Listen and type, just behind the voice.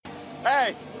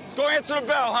Hey, let's go answer the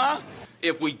bell, huh?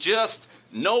 If we just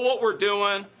know what we're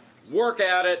doing, work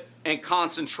at it, and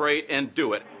concentrate and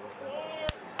do it.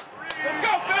 Let's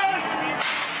go, fellas!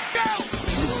 Go!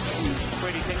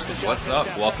 What's up?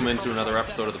 Welcome into another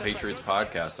episode of the Patriots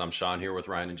podcast. I'm Sean here with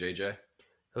Ryan and JJ.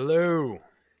 Hello.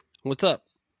 What's up?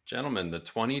 Gentlemen, the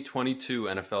 2022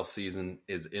 NFL season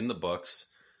is in the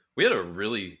books. We had a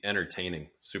really entertaining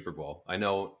Super Bowl. I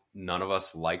know none of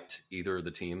us liked either of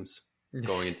the teams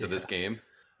going into this game,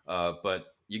 but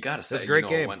you got to say, it great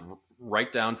game. It went right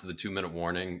down to the 2-minute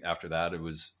warning. After that, it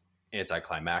was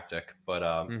anticlimactic. But,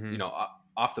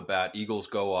 off the bat, Eagles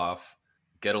go off,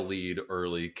 get a lead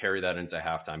early, carry that into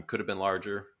halftime. Could have been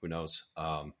larger. Who knows?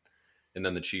 And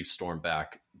then the Chiefs storm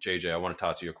back. JJ, I want to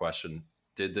toss you a question.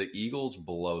 Did the Eagles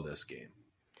blow this game?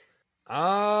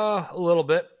 A little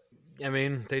bit. I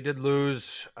mean, they did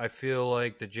lose. I feel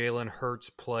like the Jalen Hurts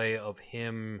play of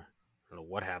him, I don't know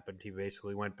what happened. He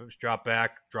basically dropped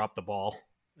back, dropped the ball,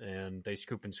 and they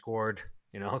scooped and scored.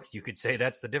 You could say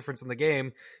that's the difference in the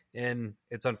game. And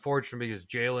it's unfortunate because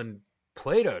Jalen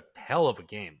played a hell of a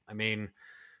game. I mean,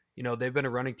 they've been a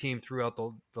running team throughout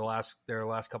their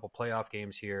last couple playoff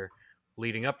games here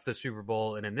leading up to the Super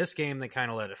Bowl. And in this game, they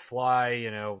kind of let it fly.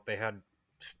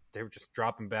 They were just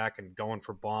dropping back and going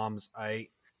for bombs. I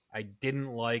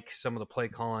didn't like some of the play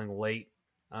calling late.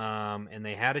 And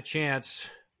they had a chance,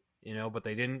 but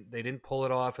they didn't pull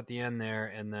it off at the end there.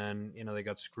 And then, they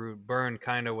got burned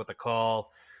kind of with a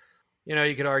call.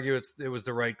 You could argue it was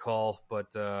the right call,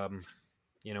 but,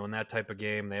 in that type of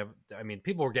game,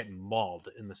 people were getting mauled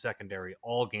in the secondary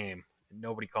all game.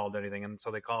 Nobody called anything. And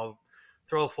so they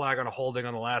throw a flag on a holding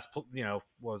on the last, what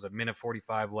was it, minute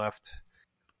 45 left.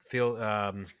 They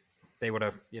would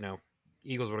have,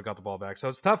 Eagles would have got the ball back. So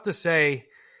it's tough to say.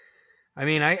 I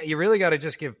mean, you really got to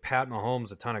just give Pat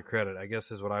Mahomes a ton of credit, I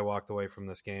guess, is what I walked away from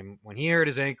this game. When he hurt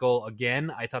his ankle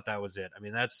again, I thought that was it. I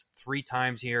mean, that's 3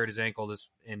 times he hurt his ankle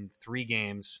in 3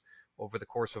 games over the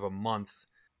course of a month,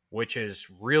 which is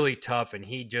really tough. And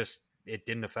it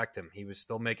didn't affect him. He was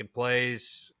still making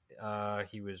plays.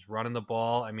 He was running the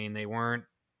ball. I mean, they weren't,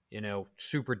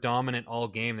 super dominant all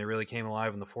game. They really came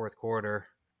alive in the fourth quarter.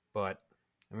 But,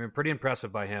 pretty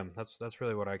impressive by him. That's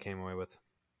really what I came away with.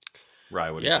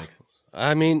 Right, what do you think?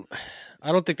 I mean,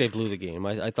 I don't think they blew the game.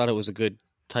 I thought it was a good,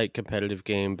 tight, competitive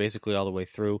game, basically all the way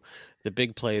through. The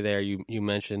big play there you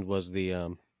mentioned was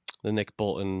the Nick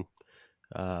Bolton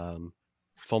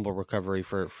fumble recovery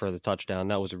for the touchdown.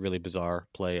 That was a really bizarre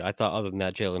play. I thought other than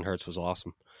that, Jalen Hurts was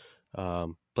awesome.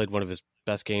 Played one of his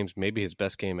best games, maybe his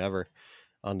best game ever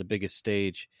on the biggest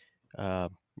stage.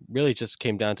 Really just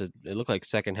came down to, it looked like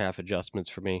second half adjustments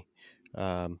for me.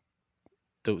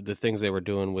 The things they were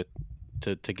doing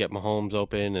to get Mahomes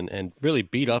open and really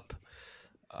beat up,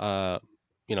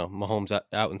 Mahomes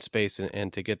out in space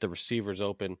and to get the receivers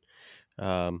open.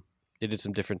 They did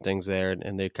some different things there,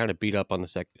 and they kind of beat up on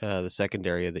the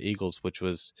secondary of the Eagles, which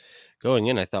was going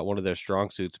in, I thought, one of their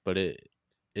strong suits, but it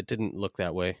didn't look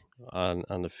that way on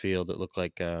the field. It looked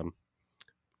like,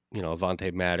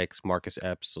 Avonte Maddox, Marcus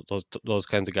Epps, those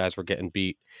kinds of guys were getting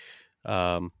beat.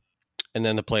 And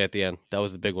then the play at the end, that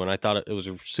was the big one. I thought it was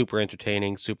a super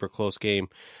entertaining, super close game.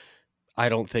 I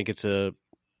don't think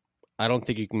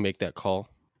you can make that call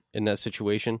in that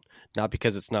situation, not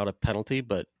because it's not a penalty,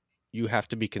 but you have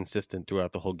to be consistent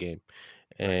throughout the whole game.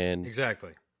 And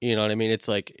exactly. You know what I mean? It's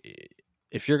like,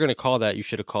 if you're going to call that, you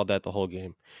should have called that the whole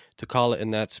game. To call it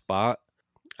in that spot,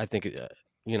 I think,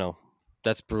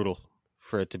 that's brutal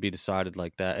for it to be decided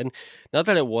like that. And not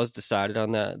that it was decided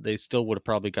on that, they still would have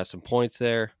probably got some points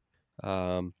there.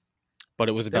 But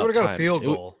it was about time. They would have got a field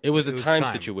goal. It was a time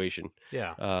situation.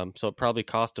 Yeah. So it probably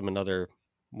cost them another,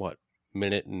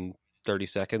 minute and 30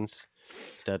 seconds.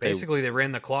 Basically, they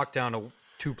ran the clock down to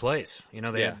 2 plays. They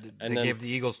gave the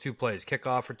Eagles 2 plays,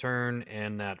 kickoff return,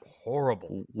 and that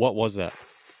horrible. What was that?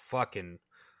 Fucking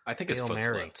I think his foot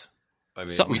slipped. I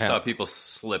mean, Something we saw people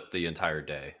slip the entire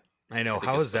day. I know.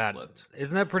 How is that?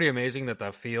 Isn't that pretty amazing that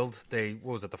the field, what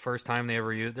was it, the first time they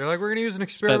ever used? They're like, we're going to use an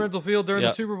experimental field during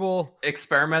the Super Bowl.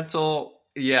 Experimental,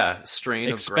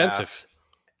 strain of grass.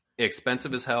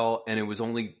 Expensive as hell, and it was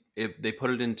they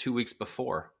put it in 2 weeks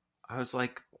before. I was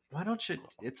like, why don't you?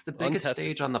 It's the biggest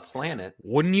stage on the planet.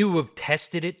 Wouldn't you have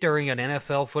tested it during an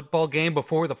NFL football game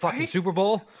before the fucking Super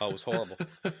Bowl? Oh, it was horrible.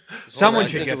 Someone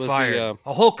should get fired.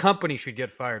 A whole company should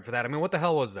get fired for that. I mean, what the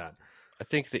hell was that? I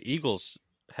think the Eagles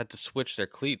had to switch their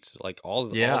cleats, like all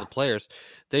the players.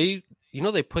 They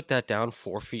put that down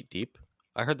 4 feet deep.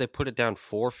 I heard they put it down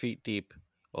 4 feet deep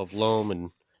of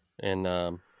loam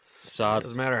and sod.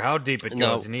 Doesn't matter how deep it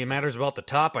goes. It matters about the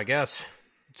top, I guess.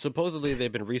 supposedly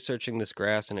they've been researching this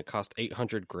grass and it cost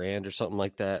 $800,000 or something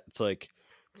like that. It's like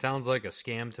Sounds like a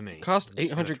scam to me. cost I'm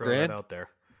just gonna throw that $800,000 out there.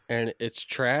 and it's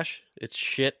trash. It's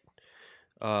shit.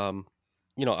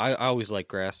 I always like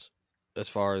grass as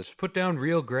far as Just put down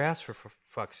real grass for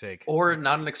fuck's sake. Or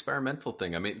not an experimental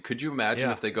thing. I mean, could you imagine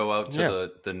Yeah. if they go out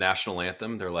to the national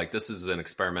anthem? They're like, this is an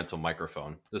experimental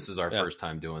microphone. This is our first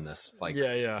time doing this. Like,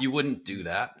 Yeah. you wouldn't do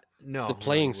that. No, the no,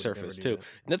 playing you would never surface do too. that.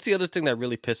 And that's the other thing that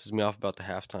really pisses me off about the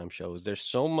halftime show is there's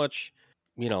so much,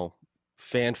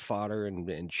 fan fodder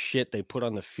and shit they put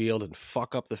on the field and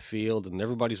fuck up the field and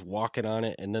everybody's walking on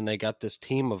it, and then they got this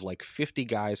team of like 50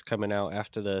 guys coming out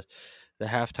after the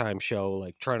halftime show,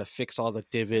 like trying to fix all the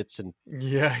divots and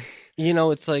Yeah.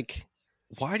 it's like,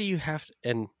 why do you have to?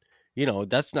 And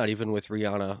that's not even with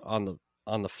Rihanna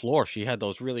on the floor. She had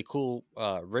those really cool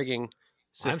rigging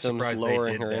I'm systems surprised they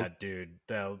lowering did her. that, dude.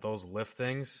 Those lift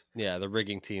things Yeah, the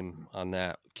rigging team on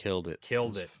that killed it.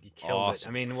 killed it. You killed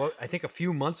awesome. it. I mean, I think a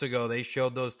few months ago they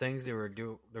showed those things. There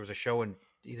was a show in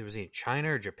either was it in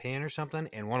China or Japan or something,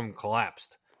 and one of them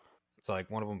collapsed. It's like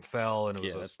one of them fell, and it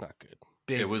was Yeah, a that's not good.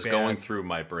 big. It was bad- going through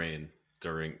my brain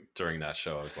during that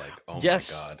show. I was like, oh Yes.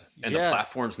 my God. And Yeah. the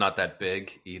platform's not that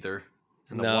big either.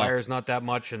 and the No. wire's not that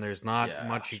much, and there's not Yeah.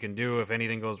 much you can do if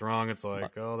anything goes wrong. It's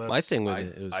like, that's My thing with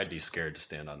it was I'd be scared to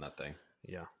stand on that thing.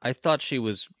 Yeah, I thought she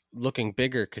was looking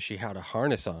bigger because she had a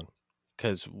harness on.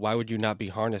 Because why would you not be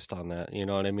harnessed on that? You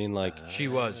know what I mean? Like, she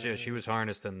was. Yeah, she was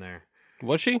harnessed in there.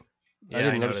 was she? Yeah,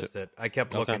 I notice noticed it. I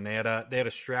kept Okay. looking. They had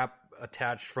a strap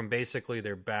attached from basically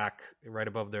their back, right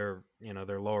above their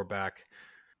their lower back,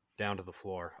 down to the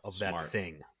floor of that Smart.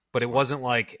 thing. But it wasn't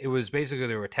like it was basically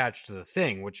they were attached to the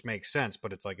thing, which makes sense.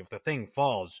 But it's like if the thing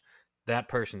falls, that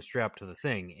person strapped to the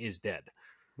thing is dead.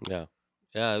 Yeah.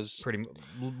 Yeah, it was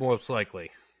Most likely.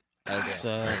 that's,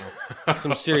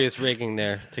 some serious rigging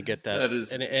there to get that. That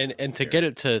is and to scary. get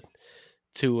it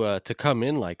to come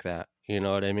in like that. You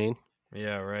know what I mean?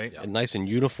 Yeah, right. Yeah. And nice and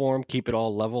uniform, keep it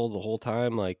all level the whole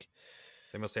time. Like,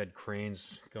 They must have had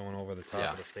cranes going over the top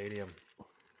Yeah. of the stadium.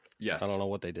 Yes. I don't know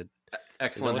what they did.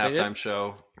 Excellent what they did? halftime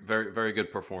show. Very, very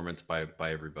good performance by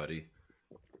everybody.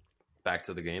 Back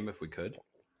to the game if we could.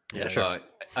 Yeah, sure.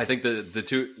 I think the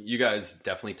two you guys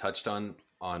definitely touched on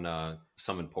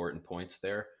some important points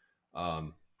there.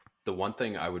 The one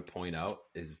thing I would point out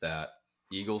is that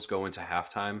Eagles go into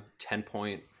halftime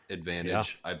 10-point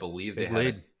advantage. I believe Big they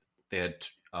lead. had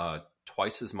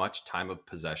twice as much time of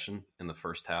possession in the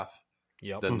first half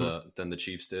Yep. than the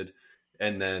Chiefs did,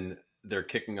 and then they're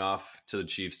kicking off to the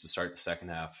Chiefs to start the second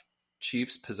half.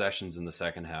 Chiefs possessions in the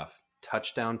second half: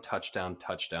 touchdown,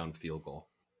 field goal.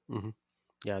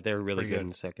 Yeah, they were really Pretty good good. in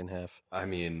the second half. I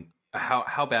mean,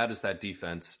 how bad is that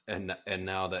defense? And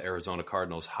now the Arizona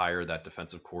Cardinals hire that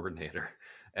defensive coordinator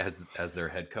as their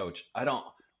head coach.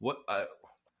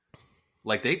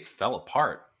 They fell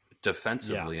apart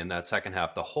defensively in that second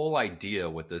half. The whole idea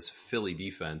with this Philly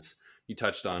defense, you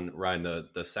touched on, Ryan,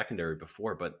 the secondary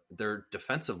before, but their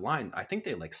defensive line, I think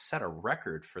they set a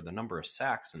record for the number of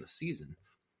sacks in the season.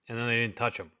 And then they didn't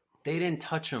touch him. They didn't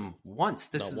touch him once.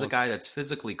 This Not is once. a guy that's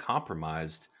physically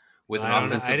compromised with an I don't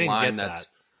know. I offensive didn't line get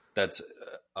that's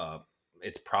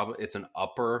it's an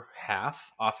upper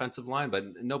half offensive line, but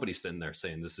nobody's sitting there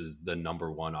saying this is the number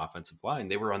one offensive line.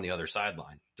 They were on the other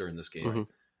sideline during this game,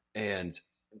 and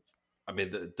I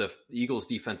mean the Eagles'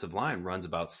 defensive line runs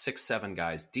about 6-7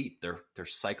 guys deep. They're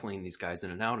cycling these guys in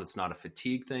and out. It's not a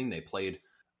fatigue thing. They played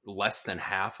less than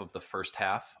half of the first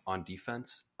half on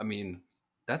defense. I mean,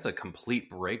 that's a complete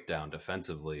breakdown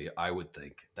defensively. I would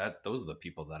think that those are the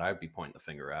people that I'd be pointing the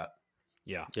finger at.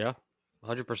 Yeah. Yeah,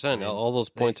 100%. I mean, All those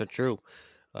points are true.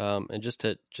 And just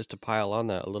to pile on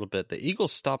that a little bit, the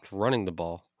Eagles stopped running the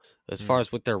ball as far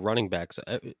as with their running backs.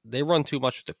 They run too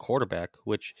much with the quarterback,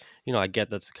 which I get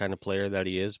that's the kind of player that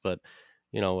he is. But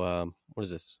what is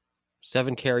this?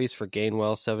 7 carries for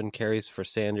Gainwell, 7 carries for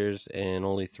Sanders, and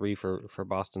only 3 for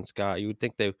Boston Scott. You would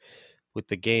think they, with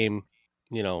the game,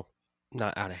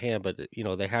 not out of hand, but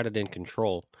they had it in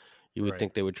control. You would Right.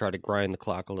 think they would try to grind the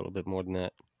clock a little bit more than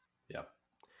that. Yeah.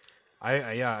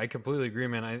 I completely agree,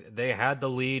 man. They had the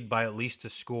lead by at least a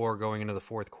score going into the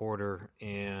fourth quarter,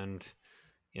 and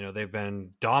they've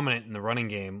been dominant in the running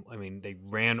game. I mean, they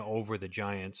ran over the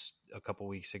Giants a couple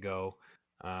weeks ago.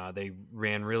 They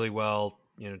ran really well,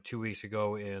 2 weeks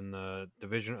ago in the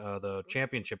the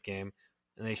championship game,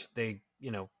 and they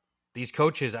these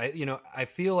coaches, I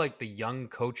feel like the young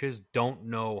coaches don't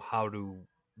know how to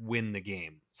win the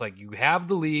game. It's like you have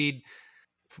the lead,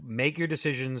 make your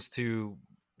decisions to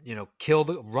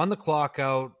run the clock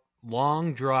out,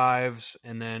 long drives,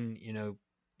 and then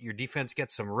your defense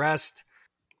gets some rest,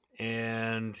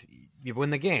 and you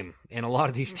win the game. And a lot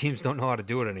of these teams don't know how to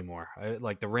do it anymore.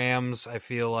 Like the Rams, I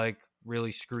feel like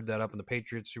really screwed that up in the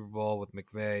Patriots Super Bowl with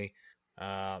McVay.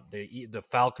 The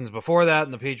Falcons before that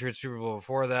and the Patriots Super Bowl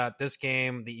before that. This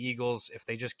game, the Eagles, if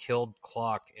they just killed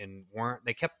clock and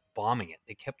they kept bombing it.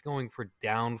 They kept going for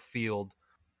downfield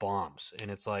bombs. And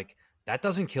it's like, that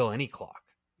doesn't kill any clock.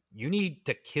 You need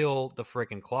to kill the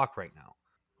freaking clock right now.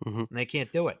 And they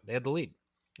can't do it. They had the lead.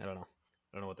 I don't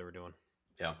know what they were doing.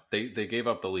 Yeah, they gave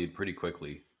up the lead pretty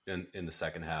quickly in the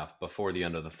second half before the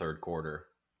end of the third quarter.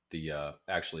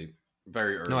 Actually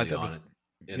very early on.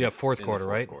 Fourth quarter,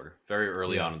 right? Very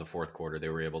early on in the fourth quarter,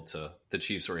 the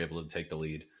Chiefs were able to take the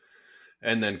lead.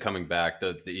 And then coming back,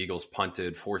 the Eagles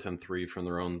punted 4th and 3 from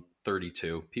their own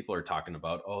 32. People are talking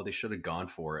about, they should have gone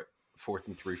for it. 4th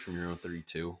and 3 from your own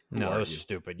 32. No, that was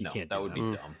stupid. You can't. That would be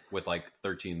dumb with like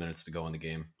 13 minutes to go in the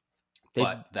game.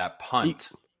 But that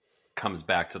punt comes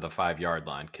back to the 5-yard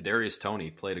line. Kadarius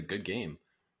Toney played a good game.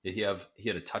 He had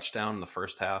a touchdown in the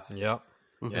first half. Yep.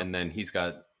 And then he's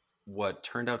got what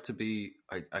turned out to be,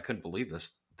 I couldn't believe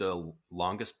this, the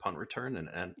longest punt return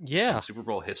in Super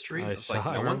Bowl history. It's like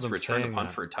no one's returned a punt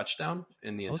for a touchdown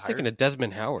in the entire history. I was thinking of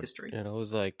Desmond Howard. And I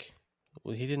was like,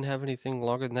 well, he didn't have anything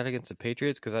longer than that against the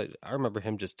Patriots, because I remember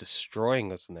him just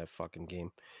destroying us in that fucking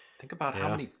game. Think about how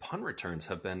many punt returns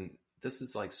have been. This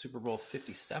is like Super Bowl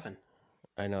 57.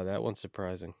 I know, that one's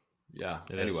surprising. Yeah.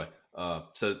 Anyway,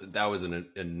 so that was an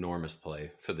enormous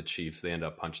play for the Chiefs. They end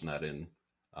up punching that in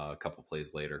a couple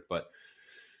plays later. But,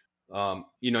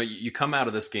 you come out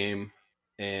of this game,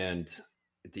 and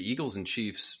the Eagles and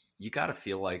Chiefs, you got to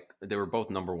feel like they were both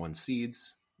number 1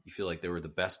 seeds. You feel like they were the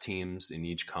best teams in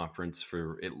each conference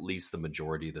for at least the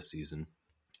majority of the season.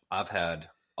 I've had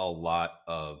a lot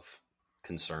of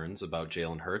concerns about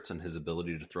Jalen Hurts and his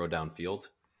ability to throw downfield.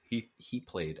 He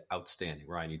played outstanding.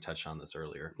 Ryan, you touched on this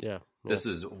earlier. Yeah. This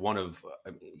is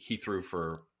he threw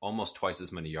for almost twice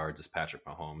as many yards as Patrick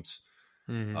Mahomes.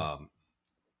 Mm-hmm.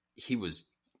 He was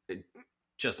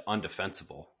just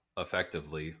undefensible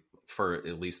effectively for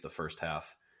at least the first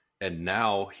half. And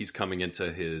now he's coming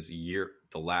into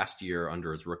the last year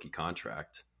under his rookie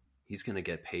contract. He's going to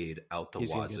get paid out the wazoo.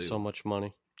 He's going to get so much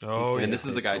money. And this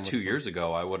is a guy 2 years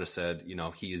ago, I would have said,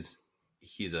 he's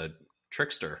a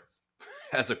trickster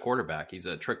as a quarterback. He's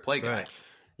a trick play guy. Right.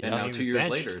 And now 2 years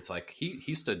later, it's like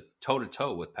he stood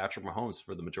toe-to-toe with Patrick Mahomes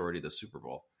for the majority of the Super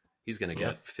Bowl. He's going to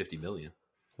get $50 million.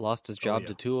 Lost his job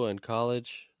to Tua in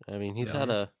college. I mean, he's had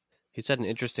an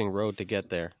interesting road to get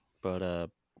there. But,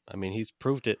 he's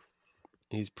proved it.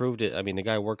 I mean, the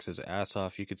guy works his ass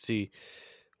off. You could see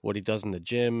what he does in the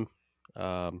gym.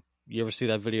 You ever see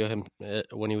that video of him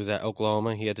when he was at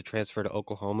Oklahoma? He had to transfer to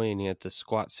Oklahoma, and he had to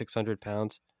squat 600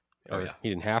 pounds. He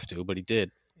didn't have to, but he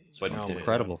did. But he did.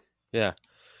 Incredible. Yeah.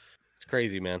 It's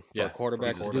crazy, man. For a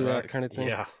quarterback to do that kind of thing.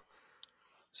 Yeah.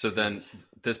 So then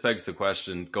this begs the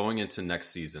question, going into next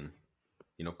season,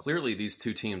 clearly these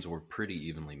two teams were pretty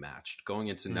evenly matched. Going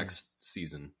into next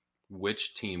season,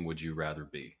 which team would you rather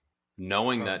be?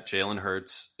 Knowing that Jalen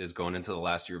Hurts is going into the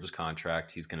last year of his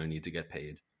contract, he's going to need to get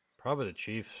paid. Probably the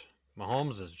Chiefs.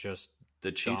 Mahomes is just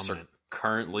the Chiefs dominant. Are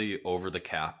currently over the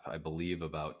cap, I believe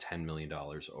about $10 million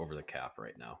over the cap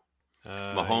right now.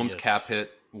 Mahomes' cap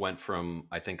hit went from,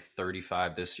 I think,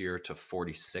 35 this year to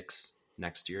 46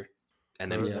 next year.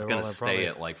 And then it's going to stay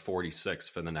at like 46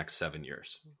 for the next 7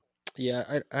 years.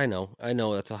 Yeah, I know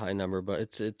that's a high number,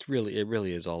 but it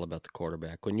really is all about the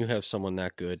quarterback. When you have someone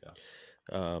that good,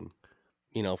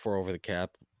 if we're over the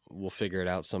cap, we'll figure it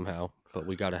out somehow. But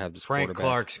we got to have this Frank quarterback.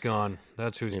 Clark's gone.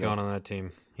 That's who's gone on that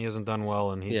team. He hasn't done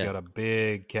well, and he's got a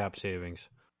big cap savings.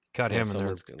 Cut him, and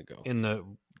they're gonna go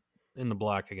in the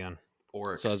black again,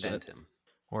 or extend him.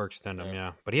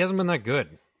 Yeah, but he hasn't been that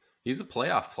good. He's a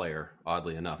playoff player,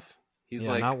 oddly enough. He's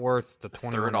like not worth the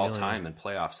 20 third all time in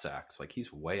playoff sacks. Like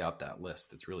he's way up that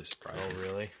list. It's really surprising. Oh,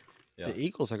 really? Yeah. The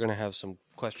Eagles are going to have some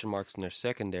question marks in their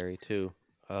secondary too.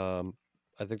 I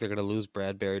think they're going to lose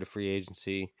Bradbury to free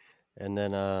agency, and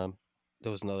then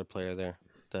there was another player there.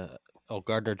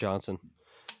 Gardner Johnson.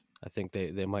 I think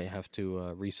they might have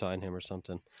to re-sign him or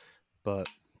something. But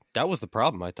that was the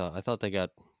problem. I thought they got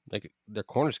their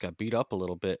corners got beat up a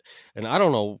little bit, and I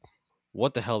don't know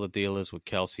what the hell the deal is with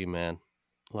Kelsey, man.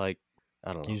 Like,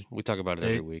 I don't know. We talk about it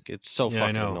every week. It's so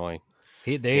fucking annoying.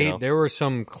 There were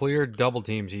some clear double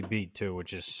teams he beat too,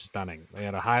 which is stunning. They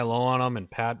had a high low on him, and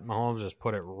Pat Mahomes just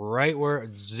put it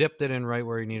zipped it in right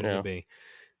where he needed to be.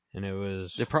 And it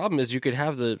was the problem is you could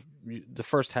have the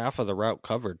first half of the route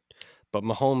covered, but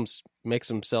Mahomes makes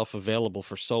himself available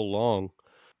for so long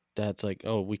that's like,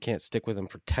 oh, we can't stick with him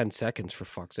for 10 seconds for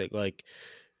fuck's sake. Like,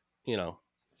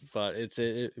 but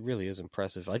it really is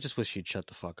impressive. I just wish he'd shut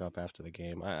the fuck up after the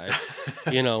game.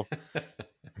 You know,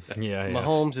 Yeah.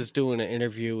 Mahomes is doing an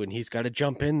interview and he's got to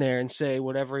jump in there and say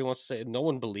whatever he wants to say. No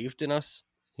one believed in us.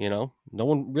 You know, no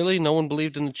one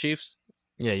believed in the Chiefs.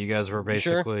 Yeah, you guys were Sure?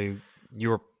 basically you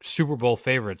were Super Bowl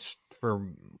favorites for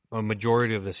a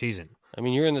majority of the season. I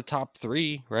mean, you're in the top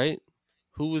 3, right?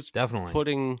 Who was Definitely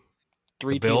putting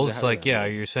 3 the Bills? teams ahead Like, of them? yeah,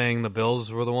 you're saying the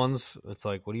Bills were the ones. It's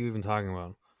like, what are you even talking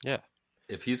about? Yeah,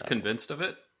 If he's convinced of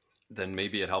it, then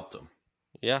maybe it helped him.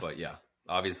 yeah. But yeah,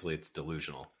 obviously it's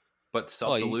delusional. But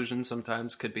self-delusion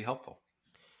sometimes could be helpful.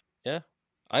 Yeah,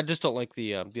 I just don't like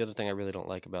the other thing I really don't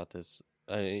like about this.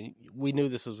 We knew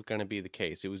this was going to be the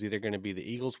case. It was either going to be the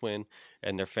Eagles win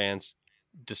and their fans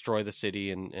destroy the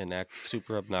city and act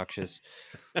super obnoxious,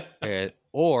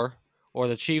 or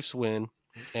the Chiefs win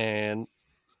and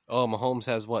Mahomes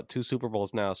has 2 Super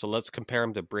Bowls now. So let's compare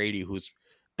him to Brady, who's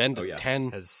been to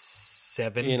 10, Has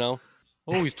 7. you know.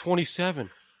 Oh, he's 27.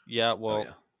 Yeah, well,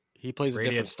 he plays Brady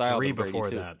a different had style 3 than Brady before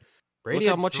too. that. Brady Look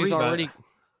how had much 3,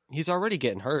 he's already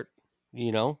getting hurt.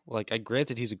 You know, like I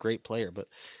granted he's a great player, but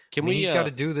he's got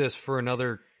to do this for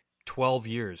another 12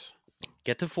 years.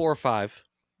 get to 4 or 5,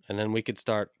 and then we could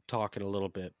start talking a little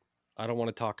bit. I don't want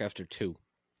to talk after 2.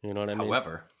 You know what I mean?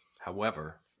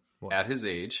 However, What? at his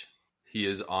age, he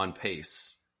is on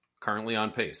pace. Currently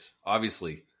on pace.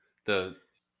 Obviously,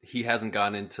 he hasn't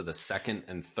gotten into the second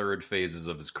and third phases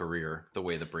of his career the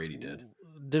way that Brady did.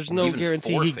 There's no Even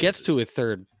guarantee 4 he gets to phases. a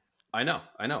third. I know.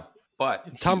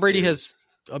 But Tom he Brady is- has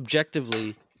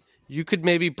objectively, you could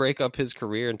maybe break up his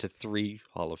career into 3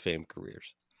 Hall of Fame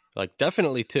careers. Like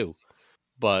definitely 2.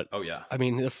 But Oh yeah. I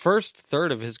mean, the first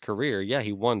third of his career, yeah,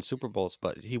 he won Super Bowls,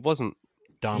 but he wasn't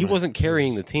Dominant.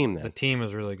 carrying the team then. The team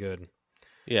is really good.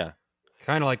 Yeah.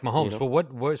 Kind of like Mahomes. You know?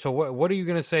 But what are you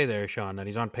going to say there, Sean? That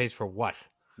he's on pace for what?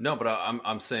 No, but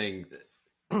I'm saying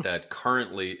that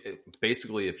currently,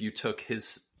 basically, if you took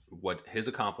what his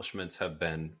accomplishments have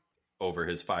been over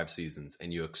his 5 seasons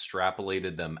and you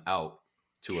extrapolated them out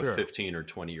to Sure. a 15 or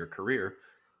 20-year career,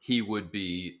 he would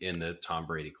be in the Tom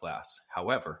Brady class.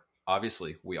 However,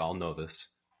 obviously, we all know this.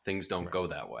 Things don't go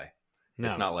that way. No.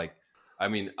 It's not like, I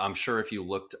mean, I'm sure if you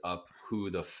looked up who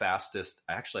the fastest,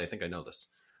 actually, I think I know this,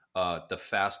 the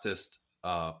fastest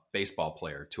baseball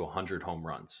player to 100 home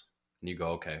runs, and you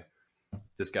go, okay,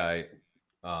 this guy,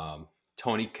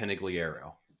 Tony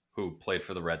Canigliaro, who played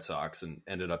for the Red Sox and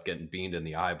ended up getting beamed in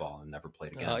the eyeball and never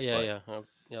played again.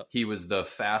 Yeah. He was the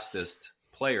fastest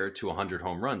player to 100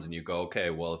 home runs, and you go, okay,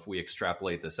 well, if we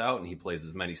extrapolate this out and he plays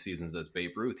as many seasons as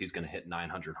Babe Ruth, he's going to hit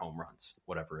 900 home runs,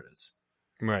 whatever it is.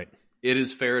 Right. It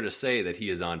is fair to say that he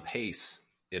is on pace.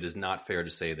 It is not fair to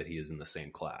say that he is in the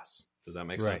same class. Does that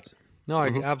make Right. sense? No,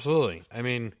 absolutely. I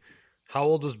mean, how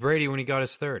old was Brady when he got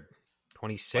his third?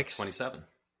 26? 27.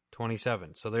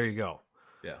 27. So there you go.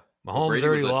 Yeah. Mahomes Brady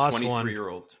already was a lost one.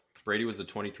 23-year-old. Brady was a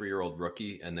 23-year-old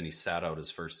rookie, and then he sat out his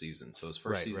first season. So his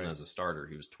first Right, season right. as a starter,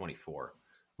 he was 24.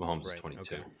 Mahomes was Right,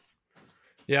 22. okay.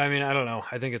 Yeah, I mean, I don't know.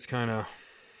 I think it's kind of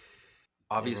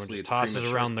Obviously, just it's tosses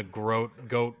premature. around the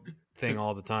goat thing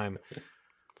all the time.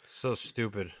 So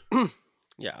stupid.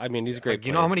 Yeah, I mean, he's a great Like,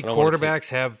 you know how many player. I don't wanna quarterbacks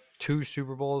have 2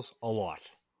 Super Bowls? A lot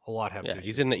have. Yeah, 2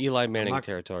 he's Super in the Bowls. Eli Manning not-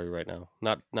 territory right now.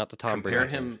 Not the Tom Compare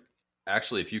Brady. him.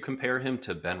 Actually, if you compare him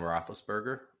to Ben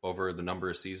Roethlisberger over the number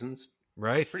of seasons,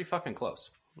 Right? it's pretty fucking close.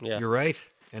 Yeah. You're right.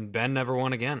 And Ben never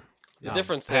won again. The Now,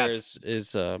 difference there Pat's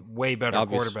is way better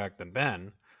obvious- quarterback than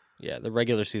Ben. yeah, the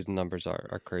regular season numbers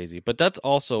are crazy, but that's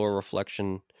also a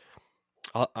reflection.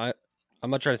 I'm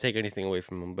not trying to take anything away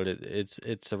from him, but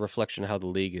it's a reflection of how the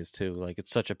league is too. Like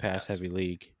it's such a pass heavy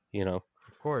league, you know.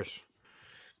 Of course.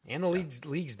 And the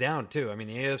league's down too. I mean,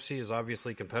 the AFC is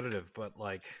obviously competitive, but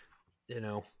like,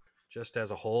 just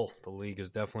as a whole, the league has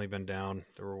definitely been down.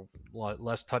 There were a lot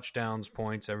less touchdowns,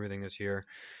 points, everything this year.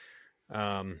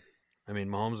 I mean,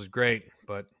 Mahomes is great,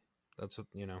 but that's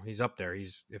he's up there.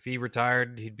 If he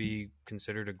retired, he'd be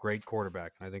considered a great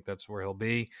quarterback, and I think that's where he'll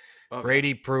be. Okay.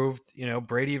 Brady proved,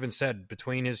 Brady even said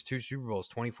between his 2 Super Bowls,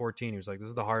 2014, he was like, "This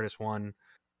is the hardest one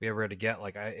we ever had to get."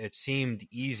 Like, it seemed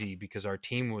easy because our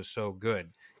team was so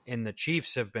good. And the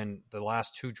Chiefs have been the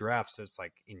last 2 drafts. It's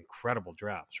like incredible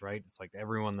drafts, right? It's like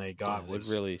everyone they got It was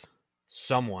really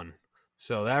someone.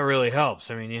 So that really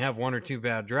helps. I mean, you have 1 or 2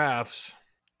 bad drafts,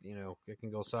 it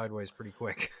can go sideways pretty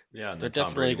quick. Yeah, and they're then Tom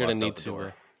definitely Brady going walks to out need the to.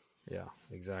 door. Yeah,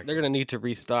 exactly. They're going to need to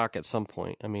restock at some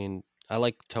point. I mean, I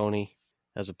like Tony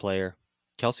as a player.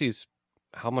 Kelsey's.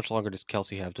 How much longer does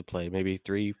Kelsey have to play? Maybe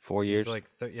 3-4 years. He's like,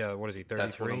 what is he? 33.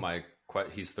 That's one of my.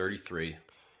 He's 33.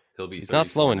 He'll be. He's not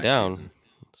 34 slowing next down. season.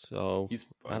 So He's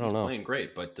I don't know. playing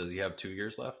great, but does he have 2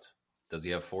 years left? Does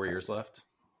he have 4 years left?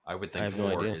 I would I think have no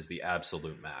 4 idea. is the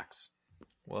absolute max.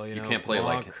 Well, You know, can't play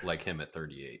Gronk, like him at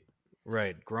 38.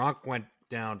 right. Gronk went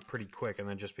down pretty quick and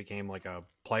then just became like a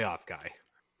playoff guy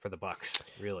for the Bucks.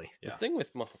 Really. Yeah. The thing with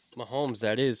Mahomes,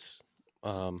 that is,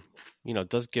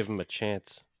 does give him a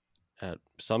chance at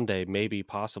someday, maybe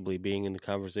possibly being in the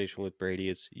conversation with Brady.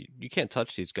 Is you can't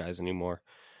touch these guys anymore.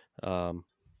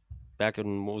 Back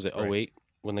in, what was it, Right. 08,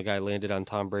 when the guy landed on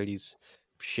Tom Brady's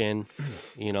shin,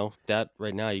 that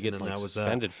right now you get then like that was that.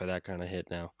 suspended for that kind of hit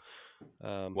now.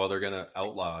 Well, they're going to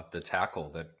outlaw the tackle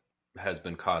that has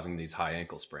been causing these high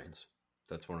ankle sprains.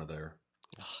 That's one of their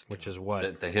Which is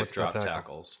what? the hip What's drop tackle?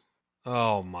 tackles.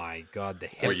 Oh my God, the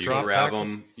hip Where you drop grab tackles?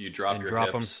 them, you drop And your drop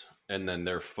 'em. hips, and then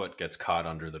their foot gets caught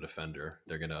under the defender.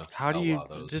 They're going to How do you?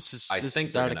 outlaw those. This is I this think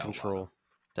is they're out of gonna outlaw control. them.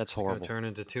 That's It's gonna horrible. turn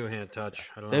into two-hand touch.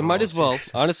 I don't They know. might as well,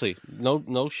 honestly.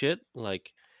 No shit.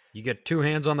 Like, You get two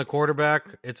hands on the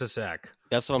quarterback, it's a sack.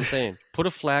 that's what I'm saying. Put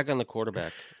a flag on the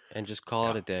quarterback and just call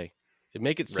it Yeah. a day. It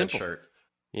make it Red simple. shirt.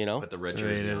 You know, Put the red I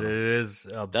mean, jersey it on. is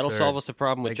absurd. that'll solve us the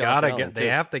problem with They Josh gotta Allen. get. They too.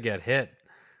 have to get hit.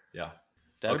 Yeah.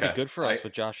 That'd be Okay. good for us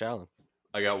with Josh Allen.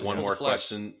 I got Just one pull the more flag.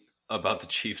 question about the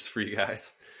Chiefs for you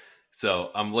guys.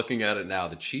 So I'm looking at it now.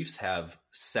 The Chiefs have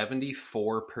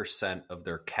 74% of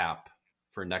their cap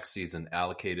for next season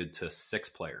allocated to 6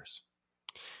 players.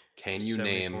 Can you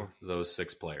name 74. those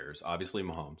 6 players? Obviously,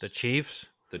 Mahomes. The Chiefs,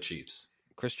 The Chiefs.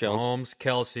 Chris Jones, Mahomes,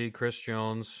 Kelsey, Chris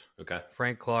Jones, Okay.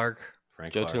 Frank Clark,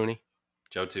 Frank Joe Clark. Tooney.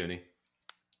 Joe Tooney.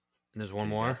 and there's one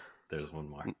more. Yes, there's one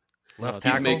more. Left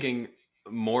He's tackle. making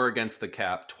more against the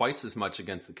cap, twice as much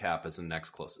against the cap as the next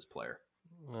closest player.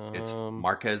 It's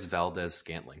Marquez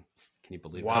Valdez-Scantling. Can you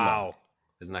believe it? Wow.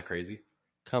 Isn't that crazy?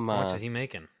 Come How much on. is he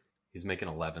making? He's making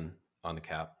 11 on the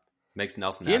cap. Makes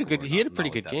Nelson. He had a Aguilar good. He had a not pretty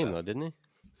look good that game bad. though, didn't he?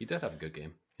 He did have a good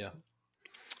game. Yeah.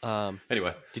 Did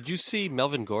Anyway, you see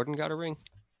Melvin Gordon got a ring?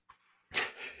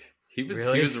 he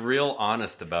Really? was real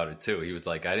honest about it too. He was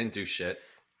like, "I didn't do shit.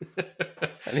 I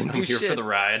didn't I'm do here shit." for the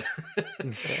ride."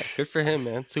 Yeah, good for him,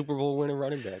 man. Super Bowl winning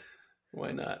running back.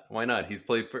 Why not? Why not? He's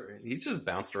just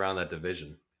bounced around that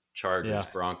division. Chargers,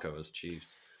 Yeah. Broncos,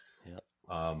 Chiefs.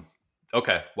 Yeah.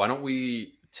 Okay, why don't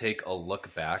we take a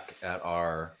look back at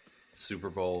our Super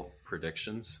Bowl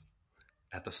predictions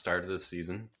at the start of this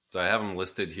season? So I have them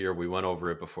listed here. We went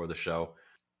over it before the show.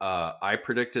 I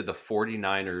predicted the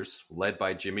 49ers, led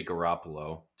by Jimmy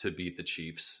Garoppolo, to beat the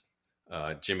Chiefs.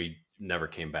 Jimmy never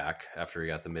came back after he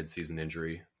got the midseason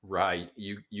injury. Rye,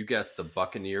 you guessed the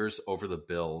Buccaneers over the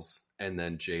Bills, and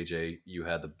then JJ, you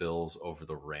had the Bills over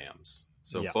the Rams.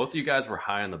 So Yep. both of you guys were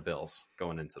high on the Bills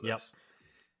going into this.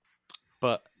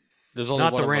 But there's only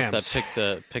Not one the of Rams. us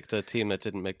that picked the team that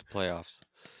didn't make the playoffs.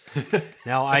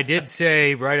 Now, I did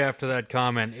say right after that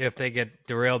comment, if they get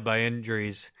derailed by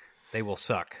injuries, they will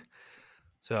suck.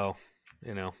 So,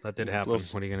 that did happen. Little-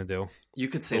 What are you going to do? You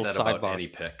could say that Little about sidebar. any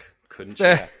pick, couldn't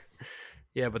you?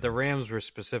 Yeah, but the Rams were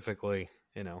specifically,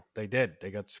 they did. They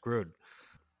got screwed.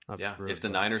 Not Yeah. screwed. If the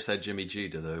but- Niners had Jimmy G,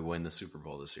 do they win the Super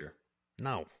Bowl this year?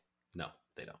 No. No,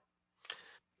 they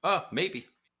don't. Maybe.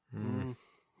 Mm.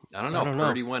 I don't know. I don't know.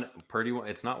 Purdy went.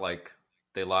 It's not like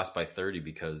they lost by 30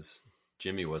 because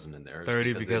Jimmy wasn't in there. It's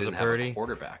 30 they because didn't of have Purdy? a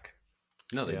quarterback.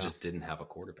 No, they Yeah. just didn't have a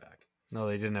quarterback. No,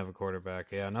 they didn't have a quarterback.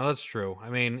 Yeah, no, that's true. I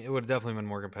mean, it would have definitely been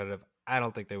more competitive. I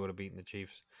don't think they would have beaten the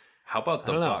Chiefs. How about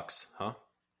the I don't know. Bucks? Huh?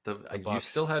 You Bucks.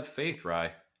 still had faith,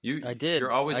 Rye. I did.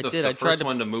 You're always I the, did. the I tried first to-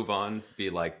 one to move on. Be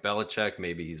like Belichick.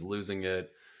 Maybe he's losing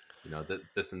it.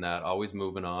 This and that. Always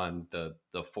moving on. The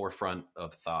forefront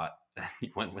of thought. And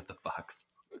he went with the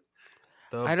Bucks.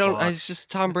 The I don't. Bucs. It's just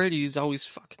Tom Brady's always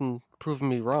fucking proving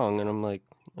me wrong, and I'm like,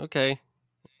 okay,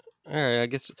 all right, I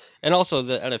guess. And also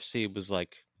the NFC was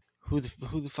like, who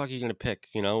the fuck are you gonna pick?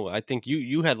 I think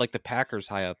you had like the Packers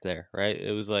high up there, right?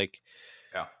 It was like,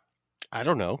 Yeah. I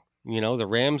don't know. The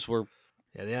Rams were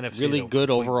Yeah, the NFC really is a good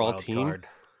complete overall wild team. card.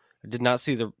 I did not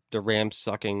see the Rams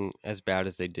sucking as bad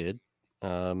as they did.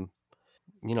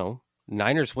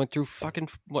 Niners went through fucking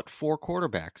 4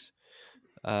 quarterbacks,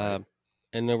 and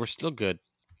they were still good.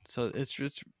 So it's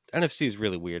NFC is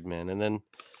really weird, man. And then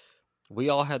we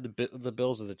all had the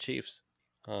Bills of the Chiefs.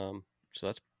 So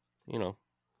that's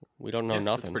we don't know Yeah,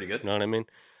 nothing. that's pretty good. You know what I mean?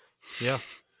 Yeah.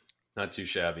 Not too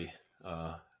shabby.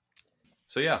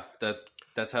 So yeah,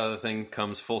 that's how the thing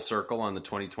comes full circle on the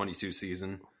 2022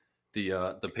 season.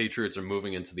 The Patriots are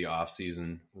moving into the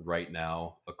offseason right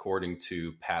now, according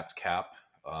to Pat's Cap,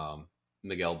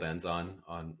 Miguel Benzon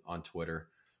on Twitter,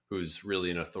 who's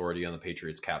really an authority on the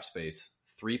Patriots cap space.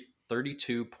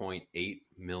 $32.8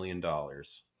 million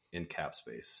in cap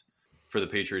space for the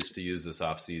Patriots to use this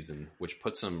offseason, which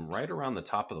puts them right around the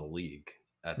top of the league.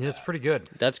 Yeah, it's pretty good.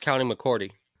 That's counting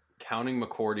McCourty. counting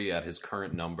McCourty at his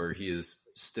current number, he is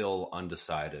still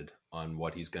undecided on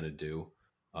what he's going to do.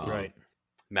 Right.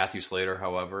 Matthew Slater,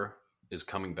 however, is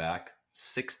coming back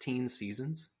 16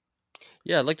 seasons.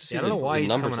 Yeah, I'd like to see I don't know why he's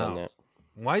numbers coming on out. that.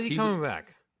 Why is he coming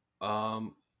back? I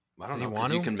don't know,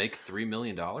 because you can make $3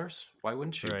 million. Why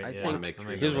wouldn't you? Right, I yeah. want to make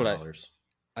 $3 Here's million. what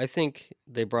I think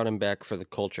they brought him back for the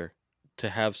culture, to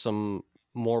have some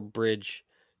more bridge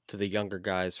to the younger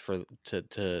guys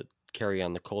to carry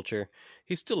on the culture.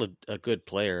 He's still a good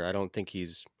player. I don't think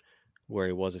he's where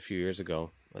he was a few years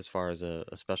ago as far as a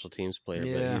special teams player.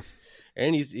 Yeah.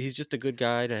 But he's just a good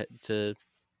guy to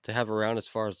have around as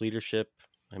far as leadership.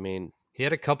 I mean, He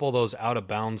had a couple of those out of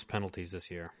bounds penalties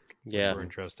this year. yeah, Which were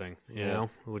interesting, you know,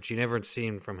 which you never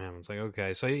seen from him. It's like,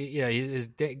 okay, so yeah, his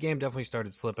game definitely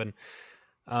started slipping.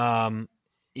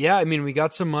 Yeah, I mean, we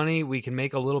got some money. We can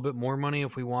make a little bit more money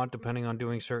if we want, depending on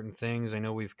doing certain things. I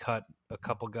know we've cut a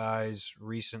couple guys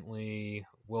recently.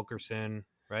 Wilkerson,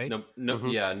 right? No,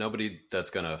 yeah, nobody that's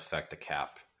going to affect the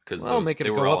cap, because make it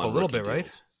go up a little bit,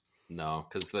 right? No,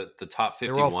 because the top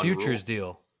 51 They were all futures rule,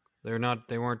 deal.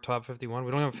 They weren't top 51.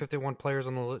 We don't have 51 players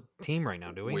on the team right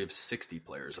now, do we? We have 60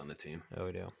 players on the team. Oh,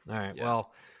 we do. All right. Yeah.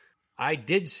 Well, I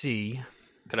did see.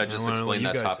 Could I just wanna know what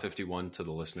explain you that guys- top 51 to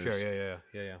the listeners? Sure.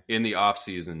 Yeah. In the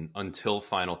offseason, until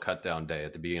final cutdown day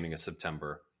at the beginning of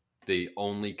September, they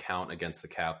only count against the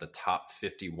cap the top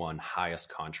 51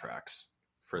 highest contracts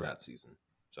for that season.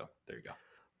 So there you go.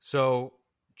 So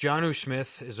Jonnu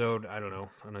Smith is owed, I don't know,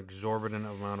 an exorbitant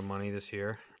amount of money this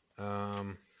year.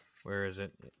 Where is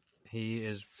it? He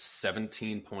is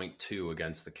 17.2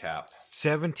 against the cap.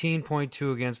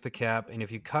 17.2 against the cap, and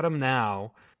if you cut him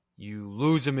now, you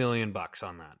lose $1 million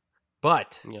on that.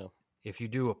 But yeah. if you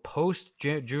do a post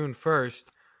June 1st,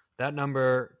 that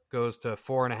number goes to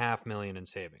 $4.5 million in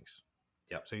savings.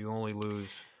 Yep. So you only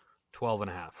lose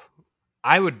 12.5.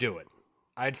 I would do it.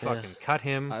 I'd fucking cut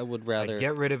him. I would rather I'd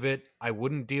get rid of it. I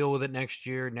wouldn't deal with it next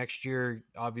year. Next year,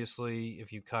 obviously,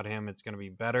 if you cut him, it's going to be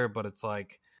better. But it's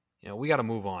like, you know, we got to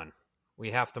move on.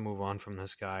 We have to move on from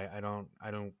this guy.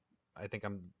 I think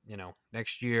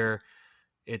next year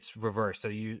it's reversed. So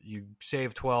you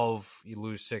save 12, you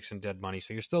lose 6 in dead money.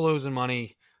 So you're still losing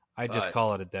money. I just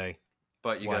call it a day.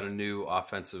 But you got a new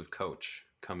offensive coach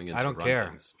coming in I to don't run care.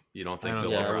 things. You don't I think don't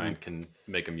Bill care. O'Brien can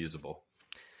make him usable?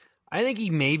 I think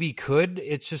he maybe could.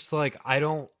 It's just like I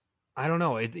don't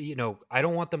know. I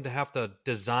don't want them to have to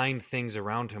design things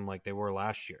around him like they were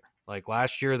last year. Like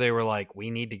last year, they were like,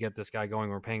 "We need to get this guy going.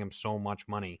 We're paying him so much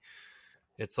money."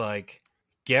 It's like,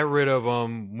 get rid of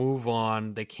him, move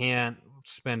on. They can't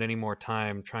spend any more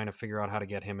time trying to figure out how to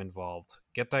get him involved.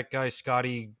 Get that guy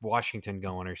Scotty Washington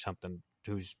going or something,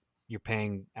 who's you're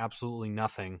paying absolutely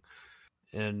nothing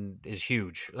and is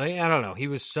huge. Like, I don't know. He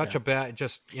was such a bad,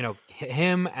 just,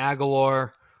 him,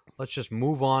 Aguilar. Let's just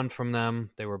move on from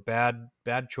them. They were bad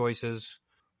choices.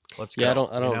 Let's go. Yeah,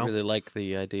 I don't really like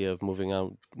the idea of moving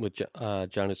on with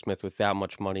Jonnu Smith with that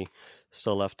much money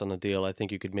still left on the deal. I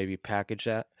think you could maybe package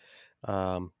that.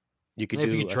 You could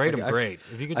if you could trade him, great.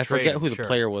 If you could, I trade forget him, who the sure.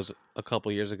 player was a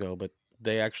couple years ago, but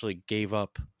they actually gave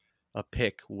up a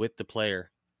pick with the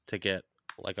player to get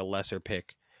like a lesser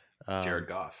pick. Jared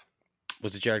Goff.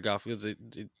 Was it Jared Goff?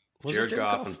 Jared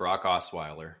Goff and Brock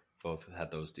Osweiler both had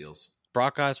those deals.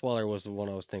 Brock Osweiler was the one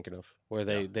I was thinking of, where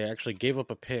they actually gave up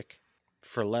a pick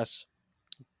for less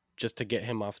just to get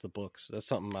him off the books. That's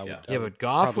something I would. Yeah, but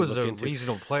Goff was a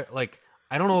reasonable player. Like,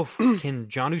 I don't know if can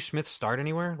Jonnu Smith start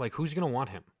anywhere. Like, who's going to want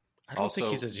him? I don't think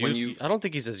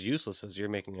he's as useless as you're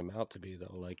making him out to be,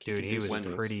 though. Like, dude, he was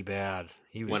pretty bad.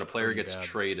 When a player gets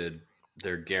traded,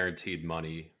 they're guaranteed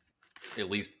money. At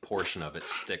least portion of it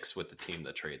sticks with the team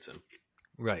that trades him.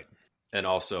 Right. And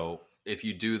also, if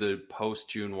you do the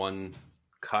post June 1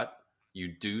 cut, you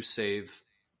do save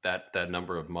that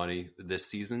number of money this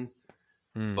season.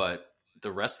 But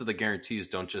the rest of the guarantees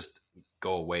don't just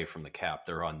go away from the cap.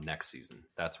 They're on next season.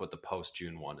 That's what the post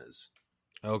June 1 is.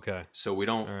 Okay. So we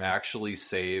don't actually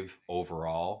save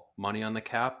overall money on the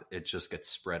cap. It just gets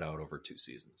spread out over 2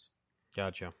 seasons.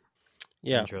 Gotcha.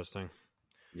 Yeah. Interesting.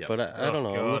 Yep. But I don't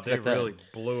know. God, they really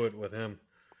blew it with him.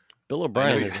 Bill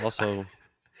O'Brien is also.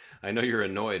 I know you're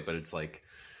annoyed, but it's like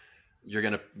you're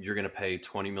gonna pay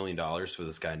 $20 million for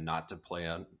this guy not to play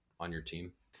on your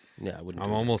team. Yeah, I wouldn't.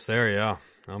 I'm almost there. Yeah,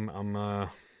 I'm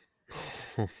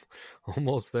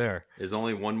almost there. There's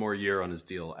only one more year on his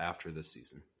deal after this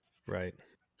season. Right.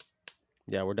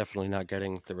 Yeah, we're definitely not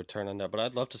getting the return on that. But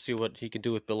I'd love to see what he could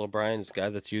do with Bill O'Brien, this guy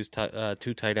that's used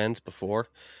 2 tight ends before.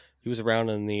 He was around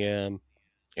in the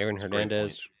Aaron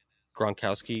Hernandez,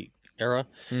 Gronkowski era.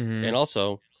 Mm-hmm. And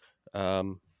also,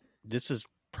 this is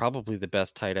probably the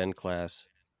best tight end class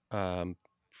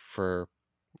for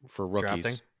for rookies.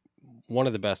 Drafting? One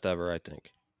of the best ever, I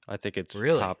think. I think it's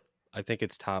Really? top. I think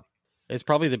it's top. It's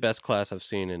probably the best class I've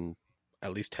seen in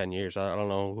at least 10 years. I don't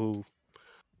know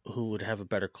who would have a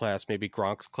better class. Maybe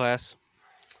Gronk's class.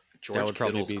 George would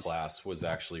probably Kittle's be- class was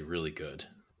actually really good.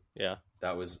 Yeah.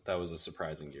 That was a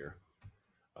surprising year.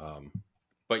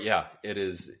 But yeah,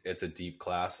 it's a deep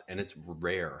class, and it's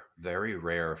rare, very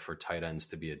rare for tight ends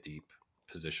to be a deep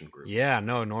position group. Yeah,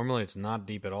 no, normally it's not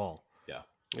deep at all. Yeah.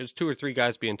 There's 2 or 3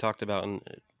 guys being talked about and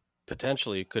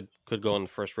potentially could go in the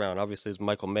first round. Obviously, there's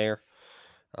Michael Mayer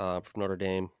from Notre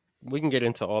Dame. We can get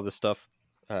into all this stuff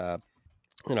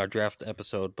in our draft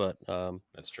episode, but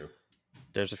That's true.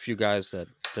 there's a few guys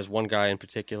there's one guy in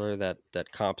particular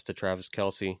that comps to Travis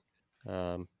Kelce.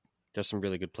 There's some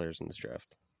really good players in this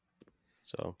draft.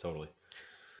 So Totally.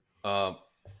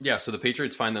 Yeah, so the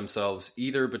Patriots find themselves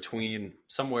either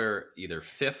either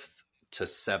 5th to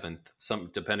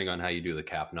 7th, depending on how you do the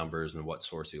cap numbers and what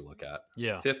source you look at.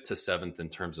 Yeah. 5th to 7th in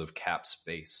terms of cap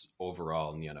space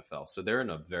overall in the NFL. So they're in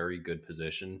a very good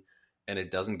position, and it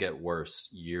doesn't get worse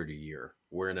year to year.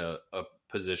 We're in a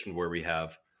position where we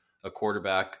have a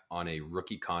quarterback on a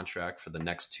rookie contract for the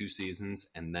next 2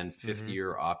 seasons, and then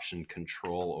 5th-year option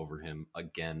control over him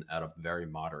again at a very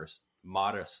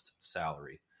modest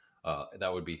salary.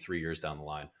 That would be 3 years down the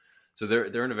line. So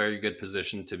they're in a very good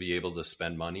position to be able to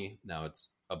spend money. Now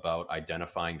it's about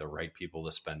identifying the right people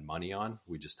to spend money on.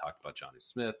 We just talked about Johnny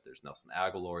Smith. There's Nelson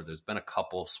Aguilar. There's been a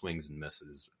couple swings and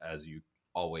misses, as you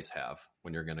always have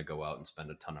when you're going to go out and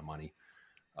spend a ton of money.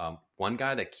 One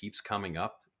guy that keeps coming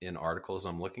up in articles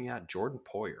I'm looking at, Jordan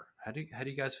Poyer. How do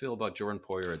you guys feel about Jordan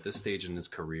Poyer at this stage in his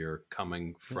career,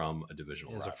 coming from a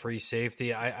divisional As a rival? free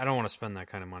safety, I don't want to spend that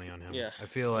kind of money on him. Yeah, I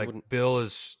feel I like wouldn't. Bill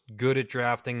is good at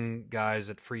drafting guys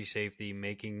at free safety,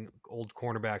 making old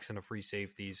cornerbacks into free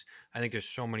safeties. I think there's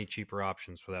so many cheaper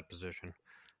options for that position.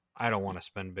 I don't want to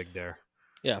spend big there.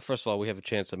 Yeah, first of all, we have a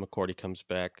chance that McCourty comes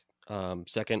back.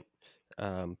 Second,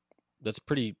 that's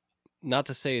pretty. Not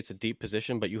to say it's a deep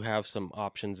position, but you have some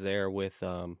options there with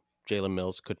Jalen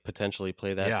Mills could potentially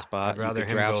play that spot. I'd rather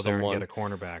him go there and get a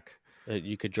cornerback.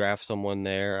 You could draft someone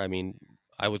there. I mean,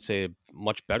 I would say a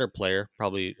much better player,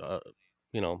 probably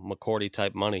McCourty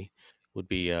type money, would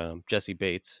be Jesse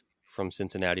Bates from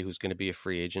Cincinnati, who's going to be a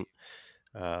free agent.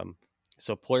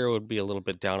 So Poyer would be a little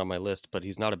bit down on my list, but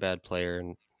he's not a bad player,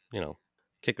 and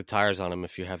kick the tires on him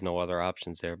if you have no other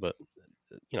options there. But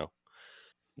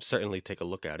certainly take a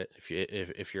look at it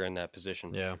if you're in that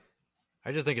position. Yeah.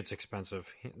 I just think it's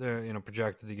expensive. They're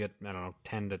projected to get, I don't know,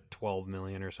 10 to 12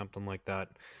 million or something like that.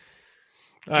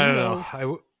 I don't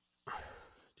know.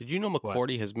 Did you know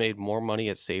McCourty has made more money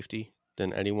at safety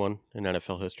than anyone in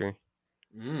NFL history?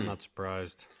 I'm not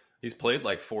surprised. He's played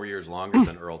like 4 years longer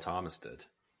than Earl Thomas did.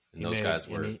 And those guys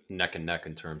were and neck and neck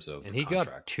in terms of And he contract.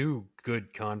 got 2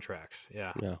 good contracts.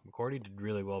 Yeah. Yeah. McCourty did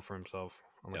really well for himself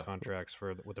on the contracts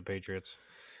with the Patriots.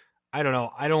 I don't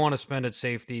know. I don't want to spend at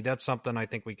safety. That's something I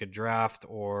think we could draft,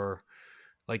 or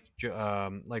like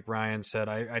Ryan said,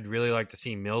 I'd really like to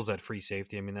see Mills at free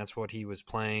safety. I mean, that's what he was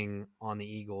playing on the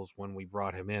Eagles when we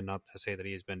brought him in. Not to say that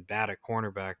he has been bad at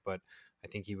cornerback, but I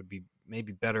think he would be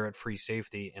maybe better at free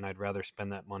safety, and I'd rather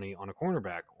spend that money on a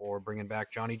cornerback or bringing back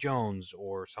Johnny Jones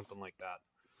or something like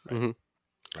that. Right.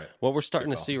 Mm-hmm. Right. What we're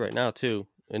starting to see right now too,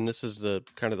 and this is the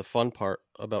kind of the fun part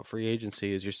about free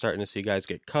agency, is you're starting to see guys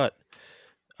get cut.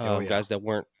 Guys that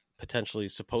weren't potentially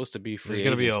supposed to be free There's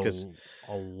going to agents. be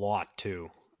a lot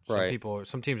too. Right.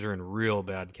 Some teams are in real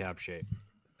bad cap shape,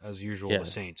 as usual. Yeah, The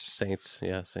Saints.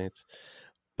 Saints.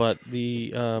 But the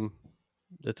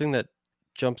thing that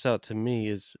jumps out to me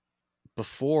is,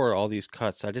 before all these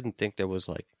cuts, I didn't think there was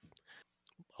like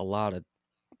a lot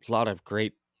of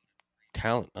great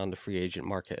talent on the free agent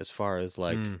market as far as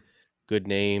like good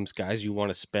names, guys you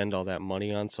want to spend all that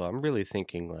money on. So I'm really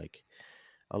thinking like,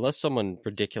 unless someone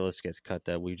ridiculous gets cut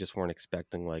that we just weren't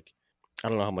expecting, like, I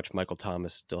don't know how much Michael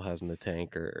Thomas still has in the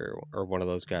tank or one of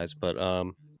those guys, but